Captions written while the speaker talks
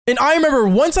And I remember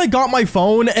once I got my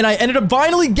phone and I ended up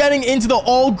finally getting into the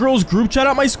all-girls group chat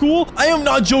at my school, I am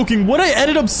not joking. What I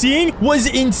ended up seeing was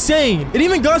insane. It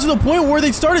even got to the point where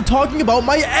they started talking about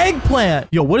my eggplant.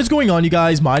 Yo, what is going on, you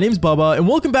guys? My name's Bubba, and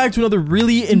welcome back to another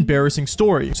really embarrassing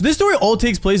story. So this story all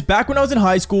takes place back when I was in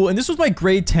high school, and this was my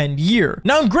grade 10 year.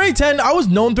 Now, in grade 10, I was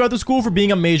known throughout the school for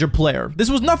being a major player. This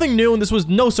was nothing new, and this was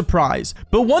no surprise.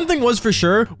 But one thing was for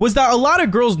sure, was that a lot of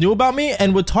girls knew about me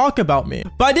and would talk about me.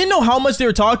 But I didn't know how much they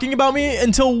were talking about me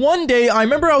until one day, I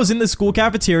remember I was in the school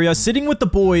cafeteria sitting with the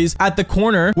boys at the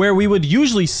corner where we would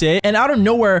usually sit, and out of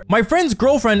nowhere, my friend's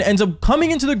girlfriend ends up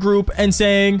coming into the group and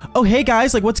saying, "Oh, hey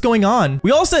guys, like what's going on?" We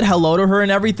all said hello to her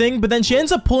and everything, but then she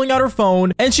ends up pulling out her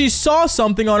phone and she saw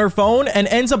something on her phone and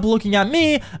ends up looking at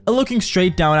me and looking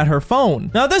straight down at her phone.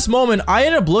 Now at this moment, I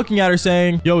ended up looking at her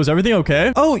saying, "Yo, is everything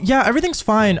okay?" "Oh yeah, everything's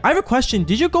fine. I have a question.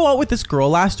 Did you go out with this girl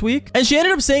last week?" And she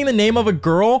ended up saying the name of a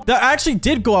girl that I actually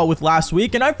did go out with last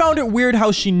week, and I found it weird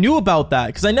how she knew about that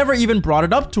because I never even brought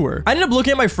it up to her. I ended up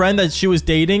looking at my friend that she was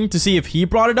dating to see if he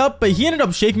brought it up, but he ended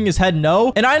up shaking his head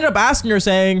no, and I ended up asking her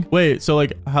saying, "Wait, so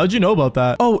like how'd you know about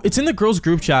that?" "Oh, it's in the girls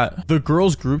group chat." "The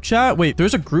girls group chat? Wait,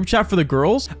 there's a group chat for the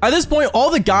girls?" At this point,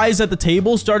 all the guys at the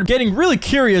table started getting really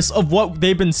curious of what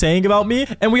they've been saying about me,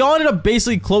 and we all ended up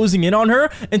basically closing in on her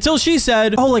until she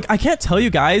said, "Oh, like I can't tell you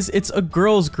guys, it's a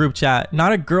girls group chat,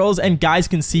 not a girls and guys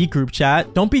can see group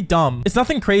chat. Don't be dumb. It's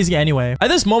nothing crazy anyway." At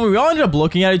this moment, we all ended up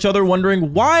looking at each other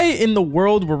wondering why in the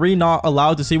world were we not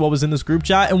allowed to see what was in this group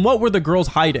chat and what were the girls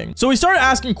hiding. So we started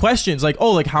asking questions like,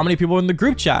 "Oh, like how many people are in the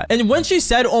group chat?" And when she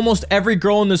said almost every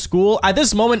girl in the school, at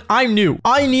this moment, I knew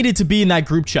I needed to be in that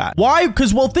group chat. Why?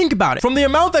 Because, well, think about it. From the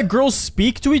amount that girls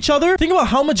speak to each other, think about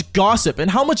how much gossip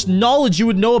and how much knowledge you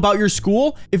would know about your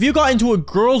school if you got into a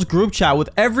girls group chat with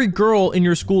every girl in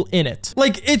your school in it.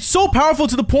 Like, it's so powerful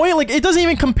to the point, like, it doesn't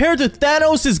even compare to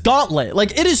Thanos' gauntlet.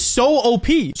 Like, it is so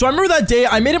OP. So I remember that day,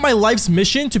 I made it my life's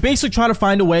mission to basically try to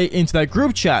find a way into that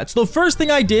group chat. So the first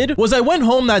thing I did was I went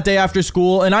home that day after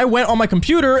school and I went on my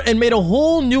computer and made a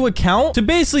whole new account to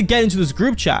basically get into this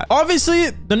group chat. Obviously,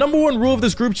 the number one rule of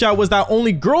this group chat was that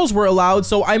only girls were allowed,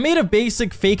 so I made a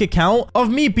basic fake account of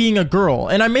me being a girl,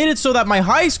 and I made it so that my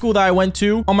high school that I went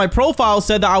to on my profile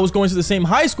said that I was going to the same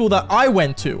high school that I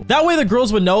went to. That way the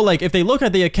girls would know, like, if they look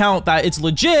at the account that it's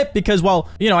legit because, well,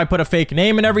 you know, I put a fake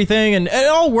name and everything and it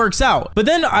all works out. But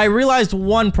then I realized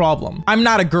one problem. I'm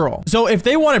not a girl. So if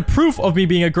they wanted proof of me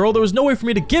being a girl, there was no way for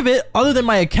me to give it other than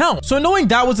my account. So knowing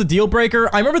that was a deal breaker,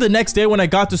 I remember the next day when I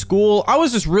got to school, I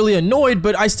was just really annoyed,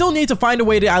 but I still need to find a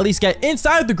way to at least get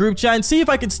inside the group chat and see if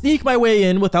I could sneak my way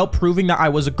in without proving that I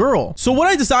was a girl. So what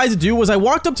I decided to do was I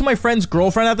walked up to my friend's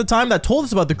girlfriend at the time that told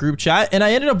us about the group chat, and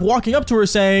I ended up walking up to her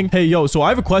saying, "Hey, yo, so I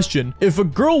have a question. If a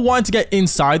girl wanted to get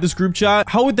inside this group chat,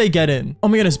 how would they get in?" "Oh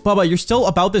my goodness, Bubba, you're still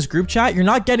about this group chat? You're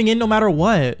not getting in no matter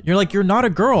what. You're not a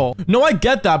girl." "No, I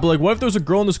get that, but like what if there's a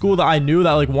girl in the school that I knew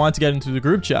that like wanted to get into the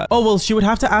group chat?" "Oh, well, she would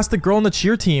have to ask the girl in the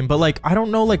cheer team, but like I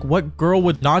don't know like what girl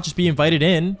would not just be invited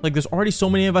in. Like there's already so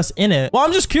many of us in it." "Well,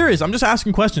 I'm just curious. I'm just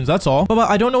asking questions, that's all." "Bubba,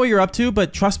 I don't know what you're up to,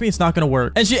 but trust me, it's not gonna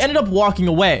work." And she ended up walking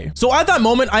away. So at that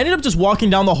moment, I ended up just walking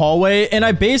down the hallway and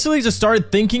I basically just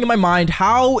started thinking in my mind,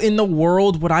 how in the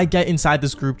world would I get inside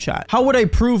this group chat? How would I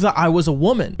prove that I was a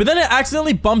woman? But then I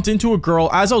accidentally bumped into a girl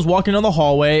as I was walking down the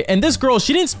hallway, and this girl,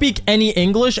 she didn't speak any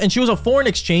English and she was a foreign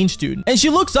exchange student. And she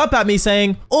looks up at me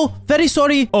saying, "Oh, very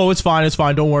sorry." "Oh, it's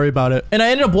fine, don't worry about it." And I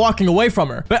ended up walking away from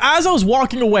her. But as I was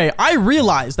walking away, I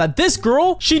realized that this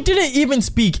girl, she didn't even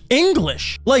speak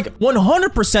English. Like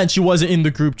 100% she wasn't in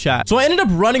the group chat. So I ended up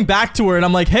running back to her and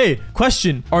I'm like, "Hey,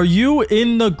 question, are you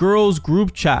in the girls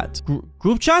group chat?"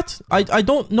 Group chat? I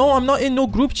don't know. I'm not in no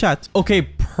group chat." "Okay,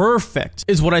 perfect,"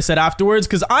 is what I said afterwards,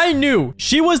 because I knew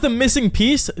she was the missing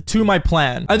piece to my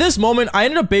plan. At this moment, I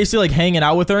ended up basically like hanging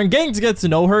out with her and getting to get to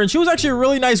know her, and she was actually a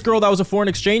really nice girl that was a foreign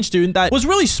exchange student that was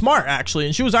really smart actually,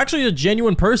 and she was actually a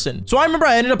genuine person. So I remember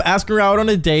I ended up asking her out on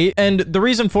a date, and the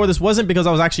reason for this wasn't because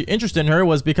I was actually interested in her,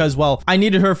 was because, well, I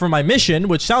needed her for my mission,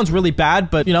 which sounds really bad,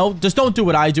 but you know, just don't do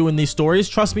what I do in these stories.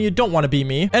 Trust me, you don't want to be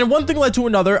me. And one thing led to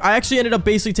another. I actually ended up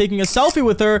basically taking a selfie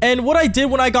with her, and what I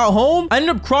did when I got home, I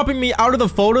ended up cropping me out of the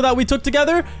photo that we took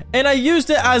together, and I used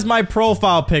it as my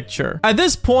profile picture. At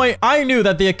this point, I knew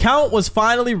that the account was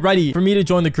finally ready for me to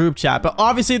join the group chat, but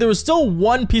obviously there was still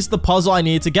one piece of the puzzle I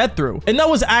needed to get through, and that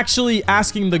was actually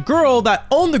asking the girl that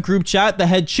owned the group chat, the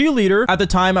head cheerleader at the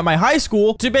time at my high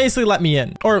school, to basically let me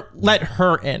in, or let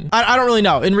her in. I don't really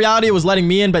know. In reality, it was letting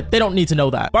me in, but they don't need to know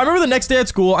that. But I remember the next day at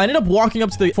school, I ended up walking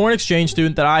up to the foreign exchange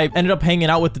student that I ended up hanging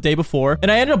out with the day before,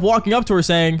 and I ended up walking up up to her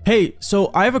saying, hey,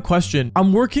 so I have a question.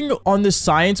 I'm working on this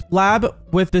science lab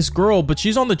with this girl, but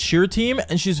she's on the cheer team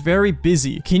and she's very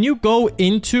busy. Can you go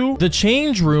into the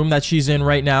change room that she's in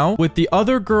right now with the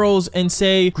other girls and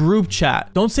say group chat?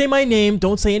 Don't say my name.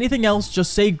 Don't say anything else.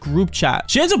 Just say group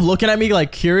chat. She ends up looking at me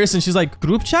like curious and she's like,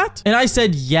 group chat? And I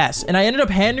said yes. And I ended up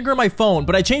handing her my phone,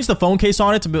 but I changed the phone case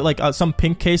on it to be like some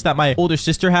pink case that my older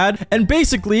sister had. And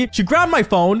basically she grabbed my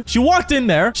phone. She walked in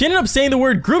there. She ended up saying the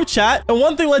word group chat. And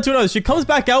one thing led to another. She comes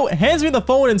back out, hands me the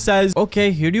phone and says,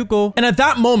 okay, here you go. And at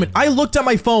that moment, I looked at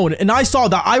my phone and I saw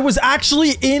that I was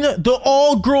actually in the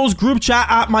all girls group chat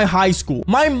at my high school.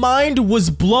 My mind was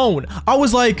blown. I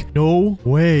was like, no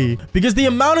way. Because the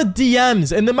amount of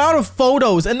DMs and the amount of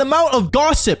photos and the amount of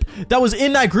gossip that was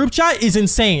in that group chat is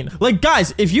insane. Like,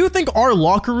 guys, if you think our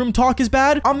locker room talk is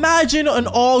bad, imagine an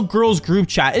all girls group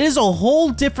chat. It is a whole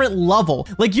different level.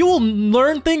 Like, you will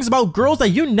learn things about girls that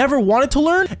you never wanted to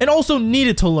learn and also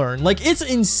needed to learn. Like, it's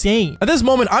insane. At this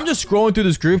moment, I'm just scrolling through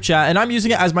this group chat and I'm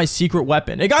using it as my secret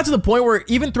weapon. It got to the point where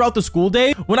even throughout the school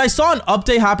day, when I saw an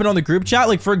update happen on the group chat,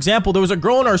 like for example, there was a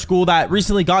girl in our school that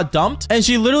recently got dumped and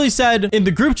she literally said in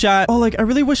the group chat, oh, like, I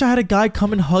really wish I had a guy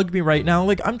come and hug me right now.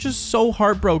 Like, I'm just so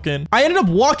heartbroken. I ended up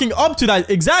walking up to that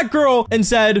exact girl and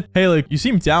said, hey, like, you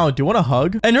seem down. Do you want a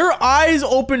hug? And her eyes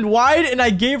opened wide and I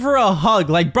gave her a hug.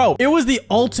 Like, bro, it was the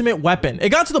ultimate weapon. It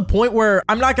got to the point where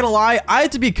I'm not gonna lie, I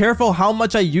had to be careful how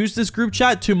much I used this group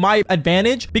chat to my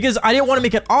advantage because I didn't want to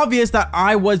make it obvious that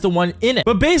I was the one in it.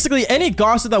 But basically, any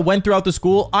gossip that went throughout the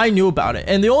school, I knew about it.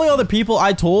 And the only other people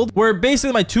I told were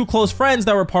basically my two close friends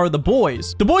that were part of the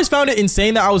boys. The boys found it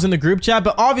insane that I was in the group chat,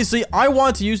 but obviously I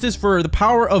wanted to use this for the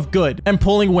power of good and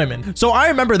pulling women. So I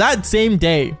remember that same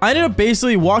day, I ended up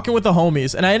basically walking with the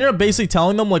homies and I ended up basically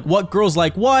telling them like what girls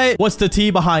like what's the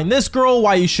tea behind this girl,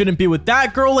 why you shouldn't be with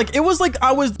that girl. Like, it was like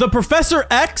I was the Professor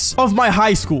X of my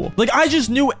high school. Like, I just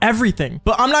knew everything.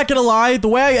 But I'm not gonna lie, the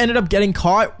way I ended up getting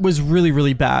caught was really,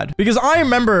 really bad. Because I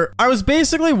remember I was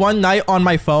basically one night on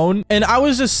my phone and I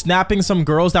was just snapping some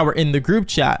girls that were in the group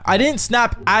chat. I didn't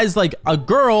snap as like a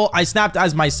girl. I snapped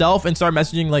as myself and started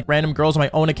messaging like random girls on my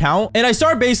own account. And I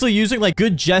started basically using like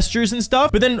good gestures and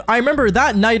stuff. But then I remember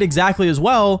that night exactly as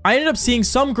well, I ended up seeing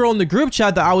some girl in the group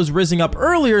chat that I was rizzing up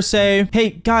earlier say, hey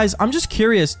guys, I'm just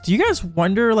curious. Do you guys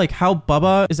wonder like how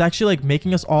Bubba is actually like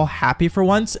making us all happy for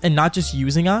once and not just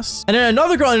using us? And then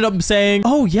another girl ended up saying,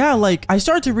 oh yeah, like I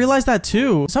started to realize that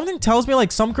too. Something tells me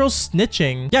like some girl's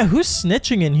snitching. Yeah, who's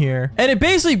snitching in here? And it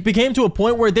basically became to a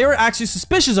point where they were actually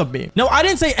suspicious of me. No, I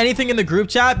didn't say anything in the group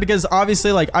chat because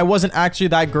obviously like I wasn't actually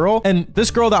that girl. And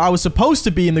this girl that I was supposed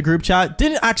to be in the group chat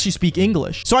didn't actually speak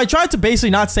English. So I tried to basically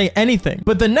not say anything.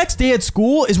 But the next day at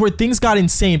school is where things got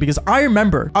insane because I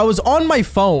remember I was on my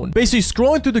phone basically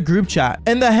scrolling through the group chat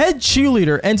and the head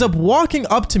cheerleader ends up walking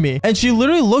up to me and she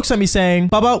literally looks at me saying,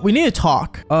 Baba, we need to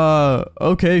talk.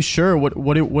 Okay, sure. What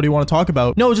do you want to talk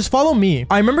about? No, just follow me.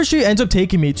 I remember she ends up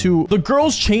taking me to the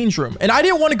girls' change room and I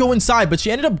didn't want to go inside, but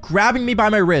she ended up grabbing me by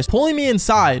my wrist, pulling me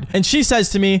inside. And she says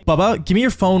to me, Baba, give me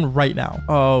your phone right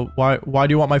now. Why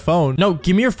do you want my phone? No,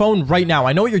 give me your phone right now.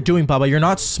 I know what you're doing, Baba. You're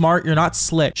not smart. You're not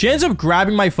slick. She ends up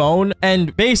grabbing my phone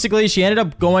and basically she ended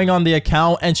up going on the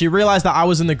account and she realized that I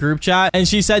was in the group chat and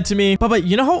she said to me, Baba,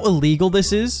 you know how illegal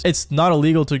this is? It's not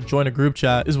illegal to join a group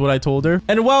chat is what I told her.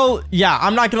 And well, yeah,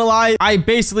 I'm not gonna lie. I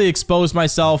basically exposed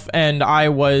myself and I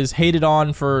was hated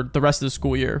on for the rest of the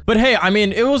school year. But hey, I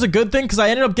mean, it was a good thing because I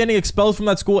ended up getting expelled from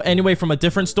that school anyway from a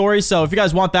different story. So if you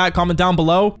guys want that, comment down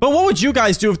below. But what would you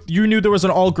guys do if you knew there was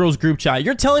an all girls group chat?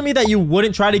 You're telling me that you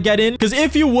wouldn't try to get in? Because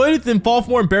if you would, then fall for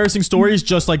more embarrassing stories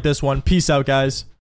just like this one. Peace out, guys.